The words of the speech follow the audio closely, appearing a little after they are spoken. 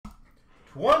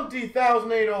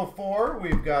20,804.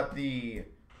 We've got the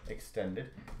extended.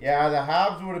 Yeah, the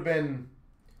Habs would have been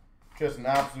just an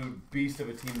absolute beast of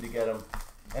a team to get him.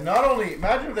 And not only,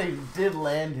 imagine if they did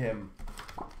land him,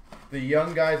 the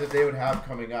young guys that they would have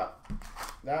coming up.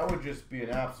 That would just be an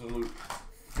absolute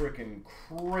freaking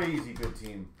crazy good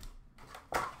team.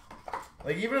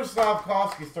 Like, even if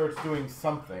Slavkovsky starts doing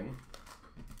something,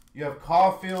 you have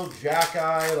Caulfield,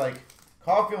 Jack-Eye, like,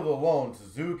 Caulfield alone,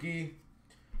 Suzuki.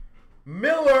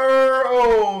 Miller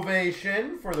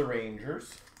Ovation for the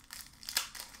Rangers.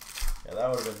 Yeah, that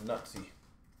would have been nutsy.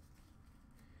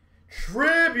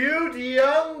 Tribute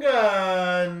Young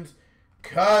Guns.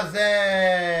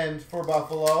 Cousins for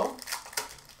Buffalo.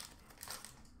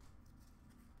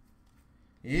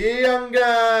 Young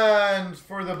Guns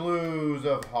for the Blues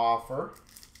of Hoffer.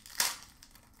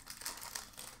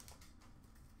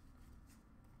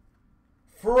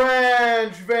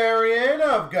 French variant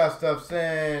of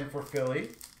Gustafson for Philly.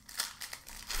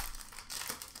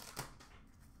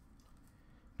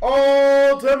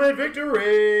 Ultimate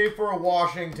Victory for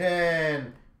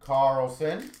Washington,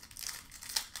 Carlson.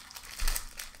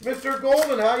 Mr.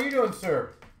 Golden, how you doing,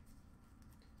 sir?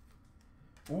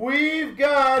 We've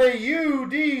got a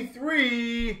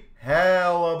UD3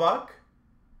 Hellebuck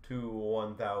to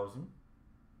 1,000.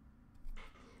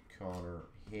 Connor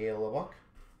Hellebuck.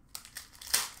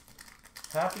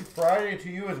 Happy Friday to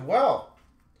you as well.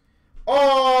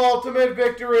 Ultimate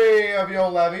Victory of Yo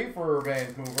Levy for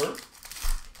Vancouver.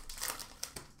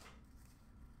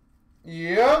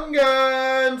 Young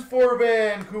Guns for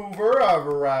Vancouver of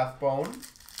Rathbone.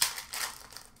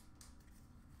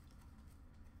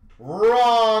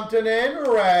 Rantanen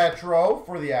Retro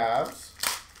for the Avs.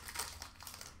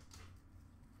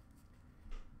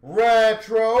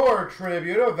 Retro or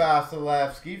Tribute of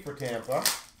Vasilevsky for Tampa.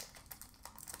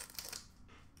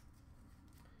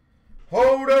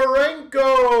 Hodorenko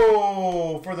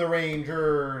for the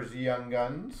Rangers, Young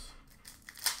Guns.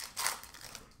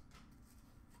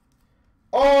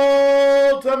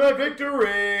 Ultimate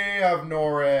Victory of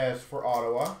Norris for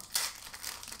Ottawa.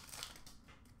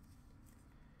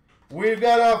 We've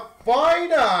got a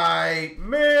finite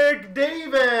McDavid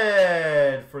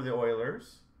for the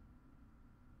Oilers.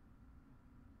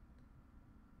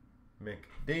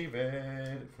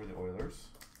 McDavid for the Oilers.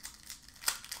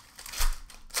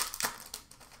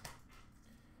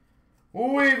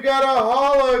 We've got a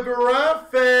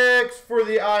holographics for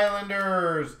the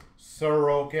Islanders,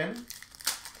 Sorokin.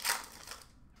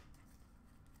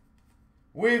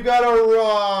 We've got a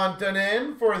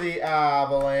Rantanen for the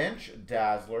Avalanche,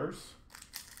 Dazzlers.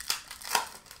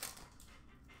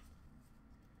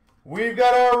 We've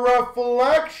got a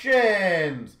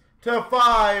Reflections to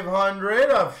 500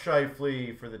 of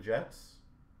Scheifele for the Jets.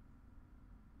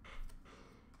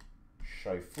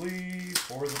 Scheifele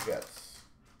for the Jets.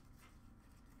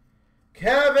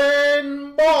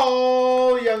 Kevin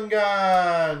Ball, Young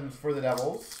Guns for the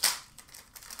Devils.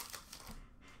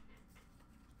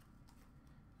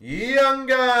 Young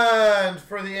Guns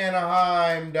for the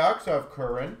Anaheim Ducks of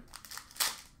Curran.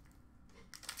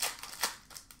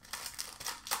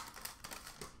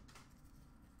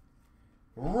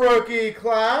 Rookie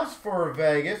class for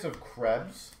Vegas of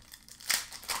Krebs.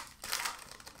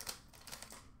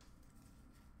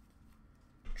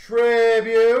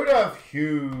 Tribute of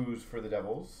Hughes for the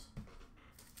Devils.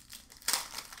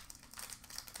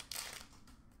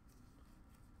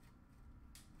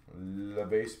 The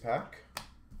base pack.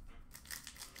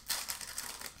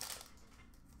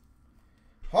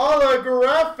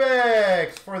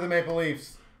 Holographics for the Maple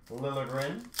Leafs,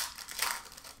 Liljegren.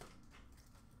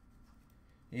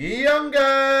 Young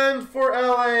Guns for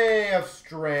LA of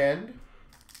Strand.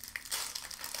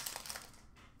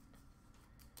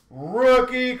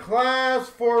 Rookie class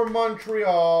for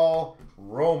Montreal,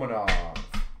 Romanov.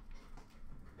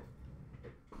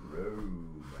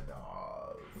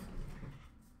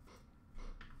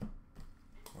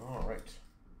 All right.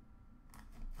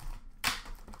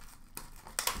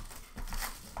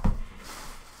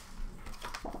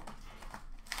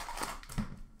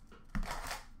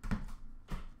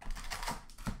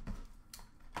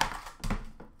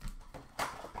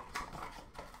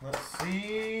 Let's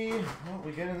see what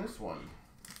we get in this one.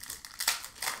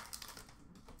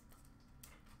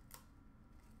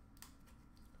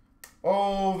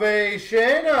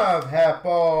 Ovation of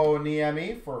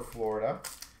Heponiemi for Florida.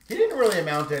 He didn't really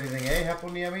amount to anything, eh,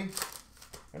 Heponiemi?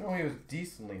 I know he was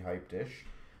decently hyped-ish.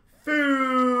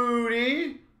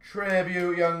 Foodie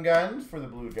Tribute Young Guns for the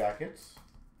Blue Jackets.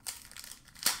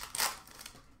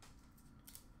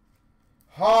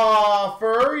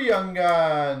 Hoffer Young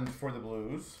Guns for the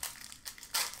Blues.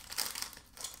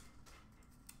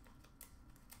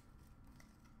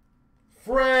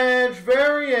 French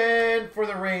variant for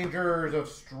the Rangers of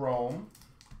Strome.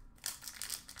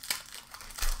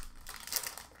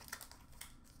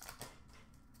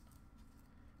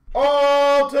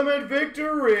 Ultimate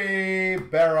Victory,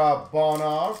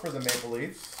 Barabona for the Maple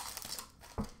Leafs.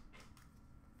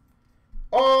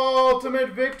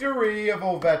 Ultimate Victory of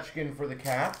Ovechkin for the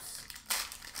Caps.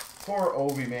 Poor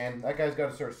Ovi, man. That guy's got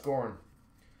to start scoring.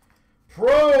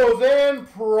 Pros and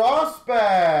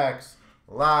Prospects,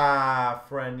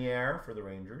 Lafreniere for the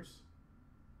Rangers.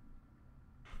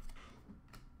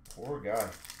 Poor guy.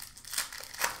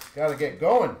 Got to get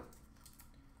going.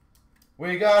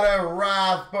 We got a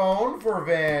Rathbone for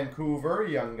Vancouver,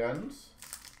 Young Guns.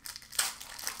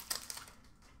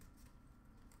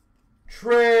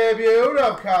 Tribute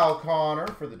of Kyle Connor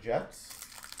for the Jets.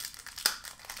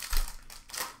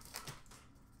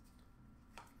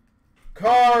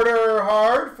 Carter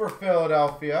Hart for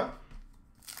Philadelphia.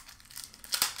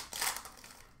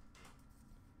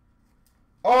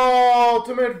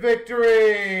 Ultimate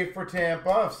Victory for Tampa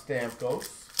of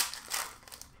Stamkos.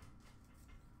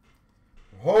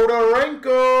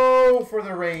 Hodorenko for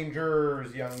the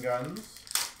Rangers, Young Guns.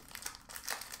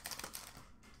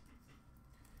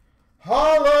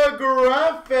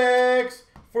 Holographics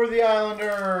for the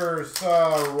Islanders,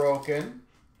 Sorokin.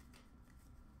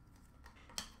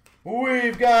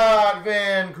 We've got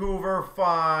Vancouver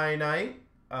Finite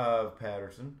of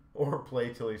Patterson, or play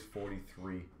till he's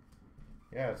 43.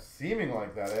 Yeah, it's seeming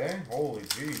like that, eh? Holy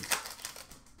jeez.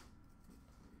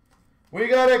 We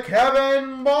got a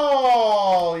Kevin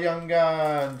Ball, Young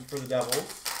Guns for the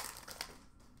Devils.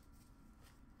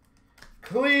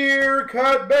 Clear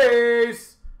cut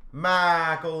base,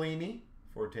 McElhinney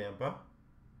for Tampa.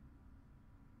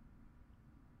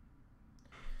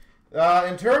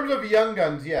 In terms of Young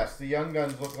Guns, yes, the Young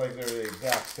Guns look like they're the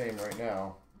exact same right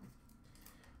now.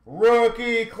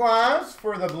 Rookie class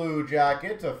for the Blue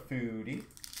Jackets, a Foodie.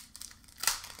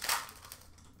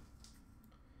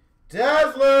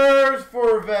 Dazzlers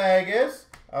for Vegas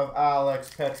of Alex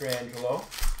Pietrangelo.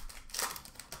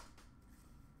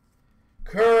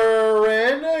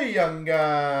 Curran, Young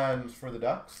Guns for the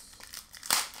Ducks.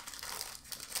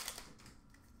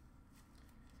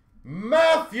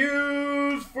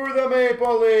 Matthews for the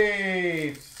Maple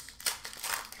Leafs.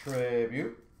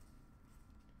 Tribute.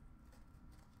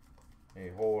 A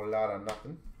whole lot of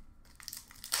nothing.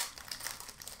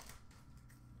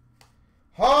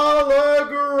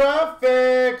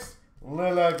 Holographics,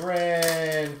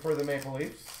 Liljegren for the Maple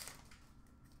Leafs.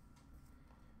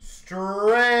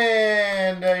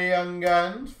 Strand, Young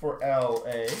Guns for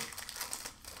LA.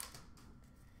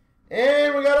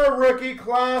 And we got a rookie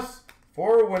class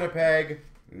for Winnipeg,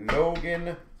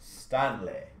 Logan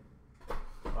Stanley.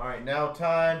 All right, now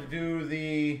time to do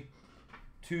the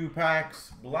 2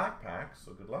 packs, black packs,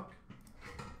 so good luck.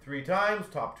 3 times,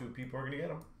 top 2 people are going to get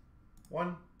them.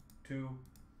 1, 2,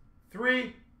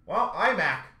 3. Well,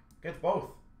 iMac gets both.